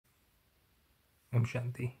Om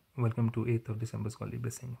Shanti. Welcome to 8th of December's Holy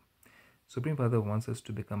Blessing. Supreme Father wants us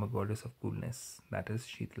to become a goddess of coolness, that is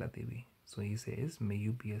Shitla Devi. So he says, may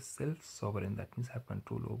you be a self-sovereign, that means have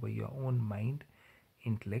control over your own mind,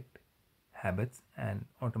 intellect, habits, and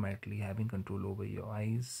automatically having control over your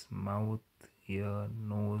eyes, mouth, ear,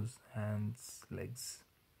 nose, hands, legs.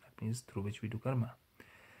 That means through which we do karma.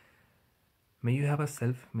 May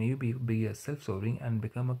you be a self-sovereign and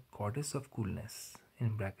become a goddess of coolness.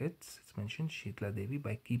 In brackets, it's mentioned Shitla Devi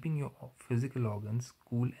by keeping your physical organs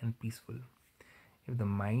cool and peaceful. If the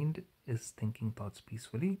mind is thinking thoughts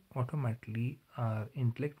peacefully, automatically our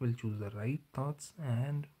intellect will choose the right thoughts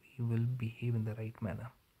and we will behave in the right manner,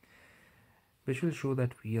 which will show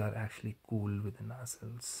that we are actually cool within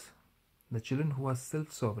ourselves. The children who are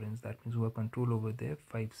self-sovereigns, that means who have control over their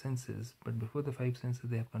five senses, but before the five senses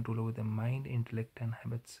they have control over their mind, intellect and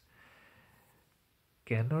habits,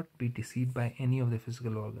 cannot be deceived by any of the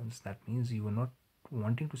physical organs. That means you were not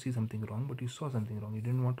wanting to see something wrong, but you saw something wrong. You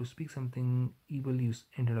didn't want to speak something evil, you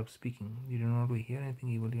ended up speaking. You didn't want to hear anything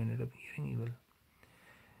evil, you ended up hearing evil.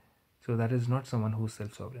 So that is not someone who is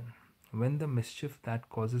self-sovereign. When the mischief that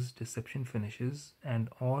causes deception finishes and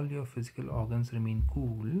all your physical organs remain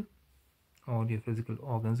cool,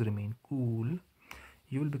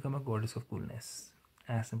 you will become a goddess of coolness.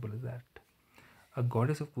 As simple as that. A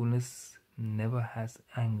goddess of coolness never has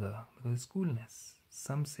anger because it's coolness.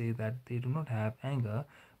 Some say that they do not have anger,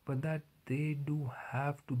 but that they do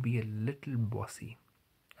have to be a little bossy.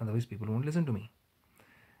 Otherwise, people won't listen to me.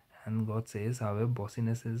 And God says, however,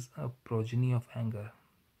 bossiness is a progeny of anger.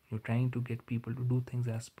 You're trying to get people to do things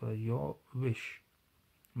as per your wish.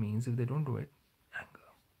 Means if they don't do it, anger.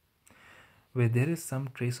 Where there is some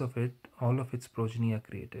trace of it, all of its progeny are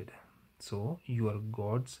created. So you are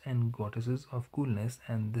gods and goddesses of coolness,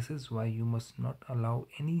 and this is why you must not allow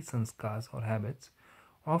any sanskars or habits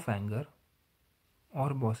of anger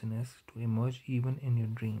or bossiness to emerge even in your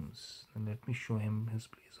dreams. And let me show him his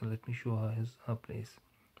place, or let me show her place.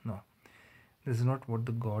 No, this is not what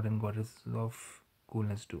the god and goddesses of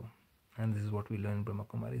coolness do. And this is what we learn in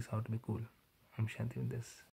brahmakumaris, how to be cool. Om Shanti with this.